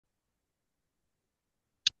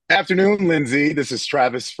Afternoon, Lindsay. This is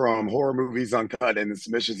Travis from Horror Movies Uncut and the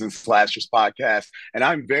Submissions and Slashers podcast. And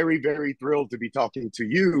I'm very, very thrilled to be talking to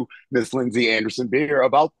you, Miss Lindsey Anderson Beer,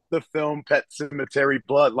 about the film Pet Sematary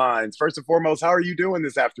Bloodlines. First and foremost, how are you doing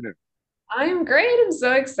this afternoon? I'm great. I'm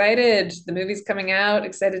so excited. The movie's coming out.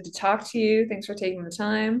 Excited to talk to you. Thanks for taking the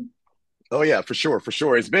time. Oh yeah, for sure, for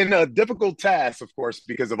sure. It's been a difficult task, of course,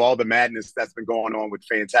 because of all the madness that's been going on with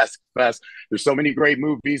Fantastic Fest. There's so many great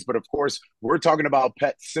movies, but of course, we're talking about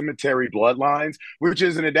Pet Sematary Bloodlines, which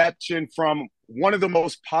is an adaptation from one of the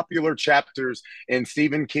most popular chapters in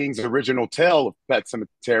Stephen King's original tale of Pet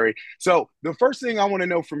Sematary. So, the first thing I want to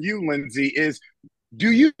know from you, Lindsay, is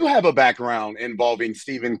do you have a background involving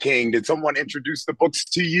Stephen King? Did someone introduce the books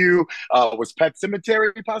to you? Was Pet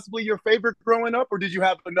Cemetery possibly your favorite growing up, or did you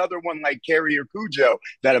have another one like Carrie or Cujo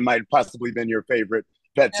that it might possibly been your favorite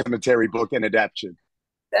Pet Cemetery book and adaptation?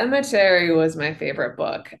 Cemetery was my favorite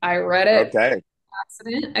book. I read it by Okay.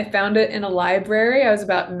 accident. I found it in a library. I was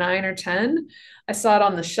about 9 or 10. I saw it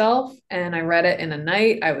on the shelf and I read it in a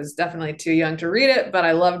night. I was definitely too young to read it, but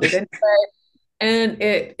I loved it anyway. And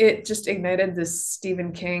it just ignited this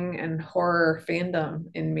Stephen King and horror fandom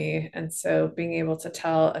in me. And so being able to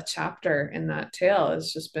tell a chapter in that tale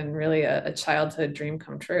has just been really a childhood dream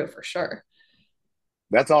come true for sure.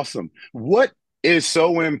 That's awesome. What is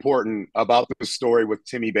so important about the story with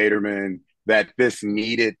Timmy Baterman that this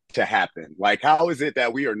needed to happen? Like, how is it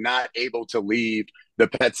that we are not able to leave the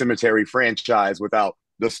Pet Cemetery franchise without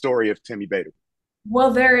the story of Timmy Baterman?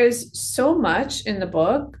 Well, there is so much in the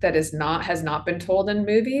book that is not has not been told in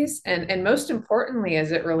movies, and most importantly,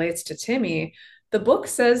 as it relates to Timmy, the book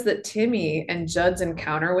says that Timmy and Jud's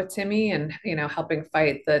encounter with Timmy, and helping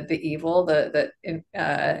fight the evil that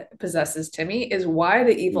possesses Timmy, is why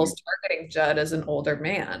the evil's targeting Judd as an older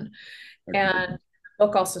man. And the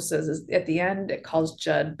book also says is at the end it calls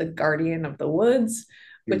Judd the guardian of the woods,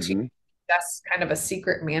 which Mm-hmm. that's kind of a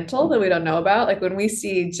secret mantle that we don't know about. Like when we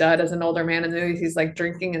see Judd as an older man in the movies, he's like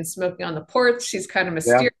drinking and smoking on the porch. He's kind of Yeah.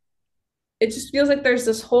 mysterious. It just feels like there's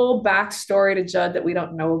this whole backstory to Judd that we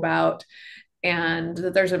don't know about, and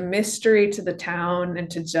that there's a mystery to the town and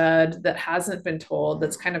to Judd that hasn't been told.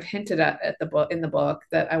 That's kind of hinted at the book in the book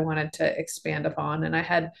that I wanted to expand upon. And I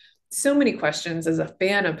had so many questions as a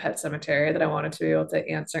fan of Pet Cemetery that I wanted to be able to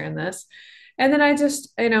answer in this. And then I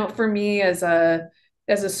just, for me as a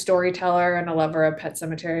storyteller and a lover of Pet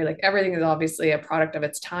Cemetery, like everything is obviously a product of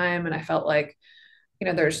its time. And I felt like,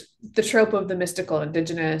 there's the trope of the mystical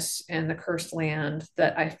indigenous and the cursed land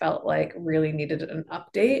that I felt like really needed an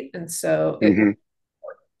update. And so it was Mm-hmm.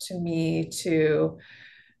 to me to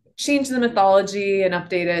change the mythology and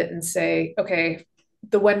update it and say, okay,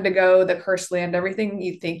 the Wendigo, the cursed land, everything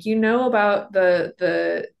you think you know about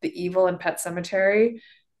the evil in Pet Cemetery,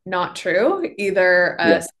 not true. Either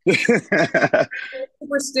Yeah. a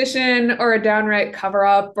superstition or a downright cover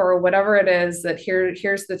up or whatever it is, that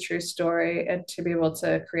here's the true story, and to be able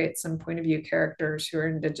to create some point of view characters who are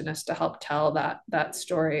indigenous to help tell that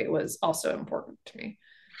story was also important to me.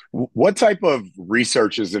 What type of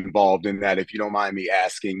research is involved in that, if you don't mind me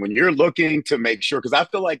asking, when you're looking to make sure? Because I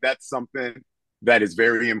feel like that's something that is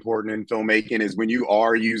very important in filmmaking is when you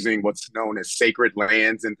are using what's known as sacred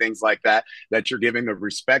lands and things like that, that you're giving the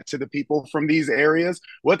respect to the people from these areas.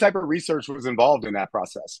 What type of research was involved in that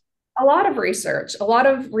process? A lot of research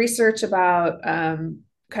about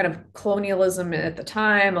kind of colonialism at the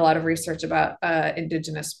time, a lot of research about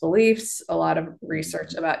indigenous beliefs, a lot of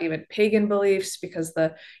research about even pagan beliefs, because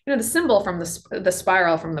the symbol from the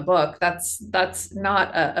spiral from the book, that's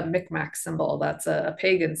not a Micmac symbol, that's a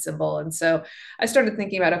pagan symbol. And so I started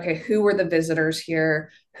thinking about, okay, who were the visitors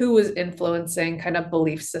here? Who was influencing kind of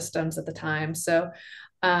belief systems at the time? So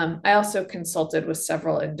I also consulted with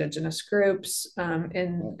several indigenous groups Oh,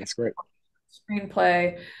 in that's great.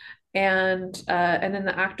 screenplay, and then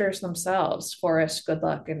the actors themselves, Forrest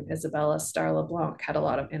Goodluck and Isabella Star LeBlanc, had a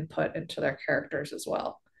lot of input into their characters as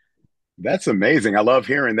well. That's amazing. I love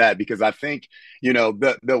hearing that because I think,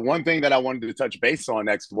 the one thing that I wanted to touch base on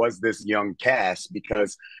next was this young cast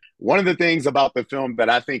because one of the things about the film that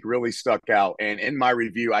I think really stuck out, and in my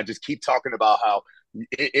review, I just keep talking about how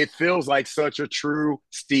it feels like such a true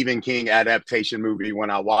Stephen King adaptation movie when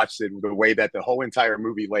I watched it, the way that the whole entire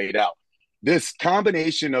movie laid out. This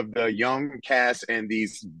combination of the young cast and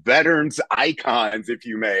these veterans icons, if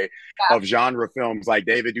you may, Yeah. of genre films like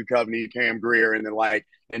David Duchovny, Pam Grier, and then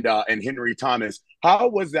and Henry Thomas. How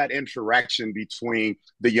was that interaction between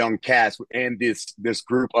the young cast and this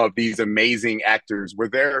group of these amazing actors? Were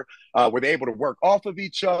they able to work off of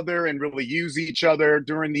each other and really use each other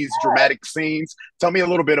during these dramatic scenes? Tell me a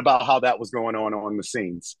little bit about how that was going on the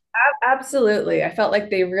scenes. Absolutely. I felt like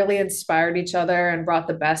they really inspired each other and brought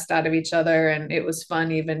the best out of each other. And it was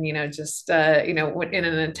fun, even, just, in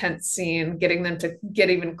an intense scene, getting them to get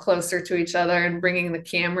even closer to each other and bringing the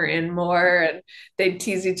camera in more. And they'd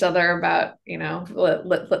tease each other about,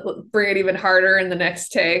 bring it even harder in the next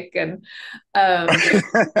take. And, um,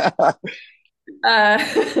 uh,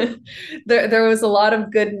 there was a lot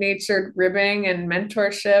of good natured ribbing and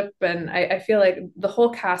mentorship, and I feel like the whole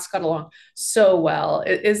cast got along so well.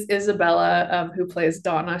 Isabella, who plays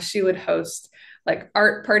Donna, she would host like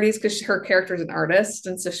art parties because her character is an artist,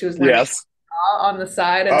 and so she was learning Yes. on the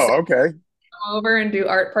side, and so Oh, okay. come over and do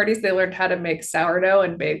art parties. They learned how to make sourdough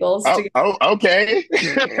and bagels Oh, together. oh, okay.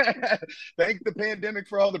 Thank the pandemic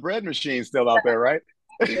for all the bread machines still out there, right?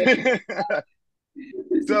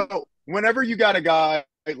 So whenever you got a guy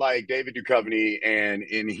like David Duchovny and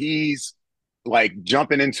he's like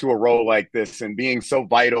jumping into a role like this and being so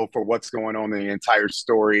vital for what's going on in the entire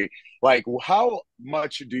story, like how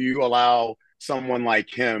much do you allow someone like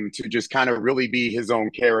him to just kind of really be his own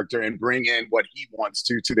character and bring in what he wants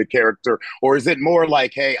to the character, or is it more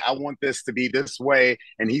like, hey, I want this to be this way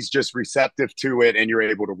and he's just receptive to it and you're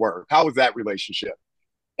able to work? How is that relationship?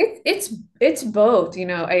 It's both,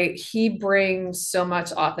 he brings so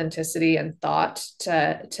much authenticity and thought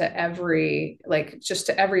to every, like, just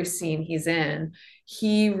to every scene he's in.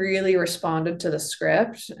 He really responded to the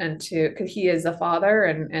script and to, because he is a father,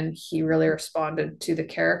 and he really responded to the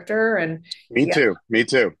character. And Me yeah, too. Me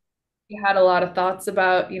too. he had a lot of thoughts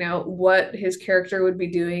about, what his character would be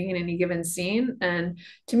doing in any given scene. And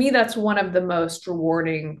to me, that's one of the most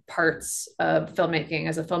rewarding parts of filmmaking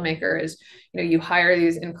as a filmmaker is, you hire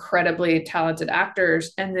these incredibly talented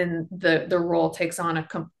actors, and then the role takes on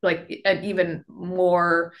like an even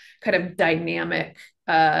more kind of dynamic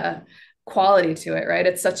quality to it, right?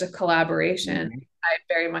 It's such a collaboration. Mhm. I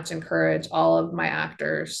very much encourage all of my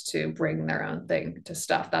actors to bring their own thing to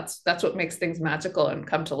stuff. That's what makes things magical and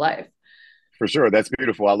come to life. For sure. That's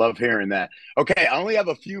beautiful. I love hearing that. Okay, I only have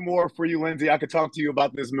a few more for you, Lindsey. I could talk to you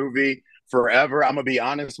about this movie forever. I'm gonna be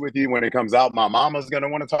honest with you. When it comes out, my mama's gonna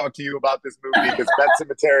want to talk to you about this movie because Pet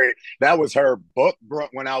Cemetery, that was her book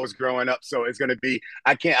when I was growing up. So it's gonna be,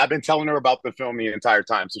 I can't, I've been telling her about the film the entire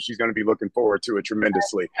time. So she's gonna be looking forward to it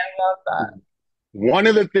tremendously. I love that. One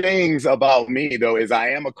of the things about me though is I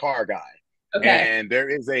am a car guy, Okay. and there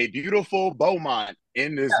is a beautiful Beaumont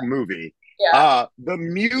in this movie. Yeah. The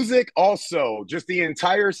music also, just the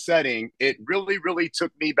entire setting, it really, really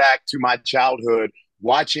took me back to my childhood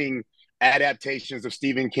watching adaptations of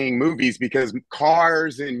Stephen King movies because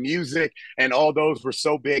cars and music and all those were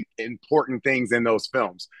so big, important things in those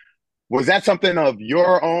films. Was that something of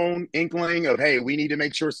your own inkling of, hey, we need to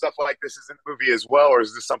make sure stuff like this is in the movie as well, or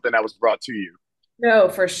is this something that was brought to you? No,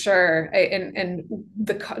 for sure. And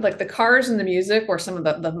like the cars and the music were some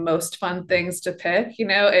of the most fun things to pick.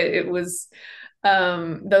 It was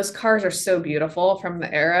those cars are so beautiful from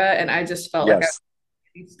the era, and I just felt like I was Yes.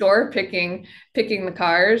 in the store picking the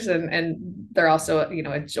cars, and they're also,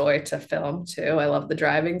 a joy to film too. I love the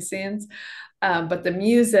driving scenes. But the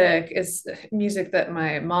music is music that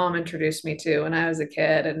my mom introduced me to when I was a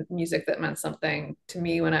kid, and music that meant something to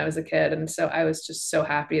me when I was a kid. And so I was just so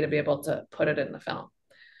happy to be able to put it in the film.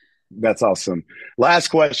 That's awesome. Last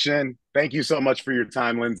question. Thank you so much for your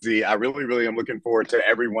time, Lindsey. I really, really am looking forward to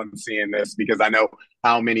everyone seeing this because I know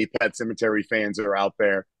how many Pet Cemetery fans are out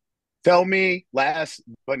there. Tell me, last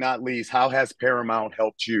but not least, how has Paramount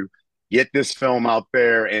helped you get this film out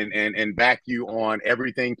there and back you on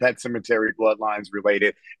everything Pet Cemetery Bloodlines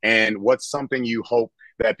related? And what's something you hope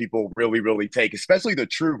that people really, really take, especially the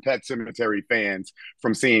true Pet Cemetery fans,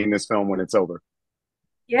 from seeing this film when it's over?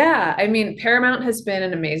 Yeah, I mean, Paramount has been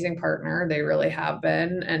an amazing partner. They really have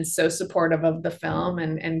been, and so supportive of the film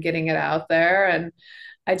and getting it out there. And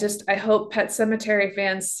I hope Pet Cemetery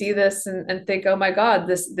fans see this and think, oh my God,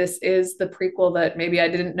 this is the prequel that maybe I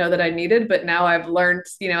didn't know that I needed, but now I've learned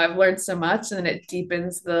so much, and it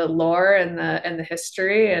deepens the lore and the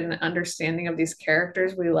history and understanding of these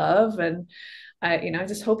characters we love. And I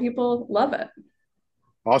just hope people love it.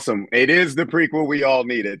 Awesome. It is the prequel we all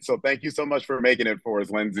needed. So thank you so much for making it for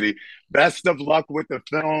us, Lindsey. Best of luck with the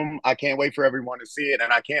film. I can't wait for everyone to see it.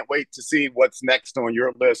 And I can't wait to see what's next on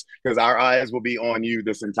your list because our eyes will be on you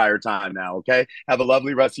this entire time now. Okay. Have a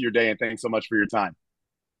lovely rest of your day. And thanks so much for your time.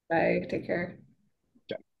 Bye. Take care.